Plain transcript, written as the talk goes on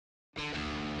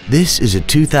This is a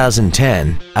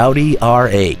 2010 Audi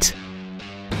R8.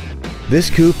 This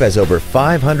coupe has over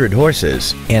 500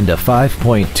 horses and a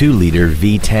 5.2-liter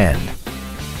V10.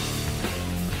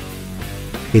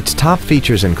 Its top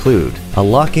features include a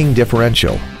locking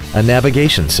differential, a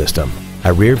navigation system,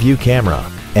 a rear-view camera,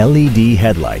 LED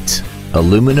headlights,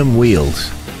 aluminum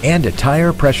wheels, and a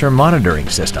tire pressure monitoring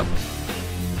system.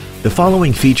 The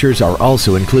following features are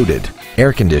also included: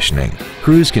 air conditioning,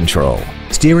 cruise control,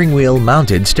 steering wheel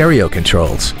mounted stereo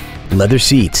controls, leather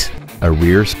seats, a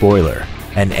rear spoiler,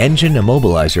 an engine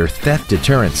immobilizer theft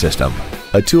deterrent system,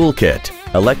 a toolkit,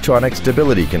 electronic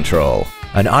stability control,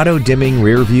 an auto-dimming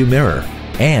rear-view mirror,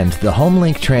 and the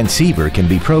HomeLink transceiver can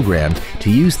be programmed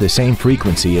to use the same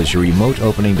frequency as your remote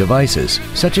opening devices,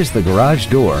 such as the garage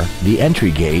door, the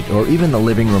entry gate, or even the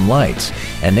living room lights,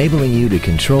 enabling you to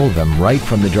control them right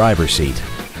from the driver's seat.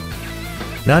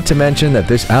 Not to mention that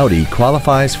this Audi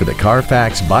qualifies for the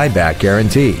Carfax buyback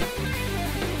guarantee.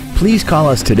 Please call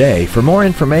us today for more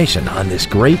information on this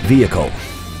great vehicle.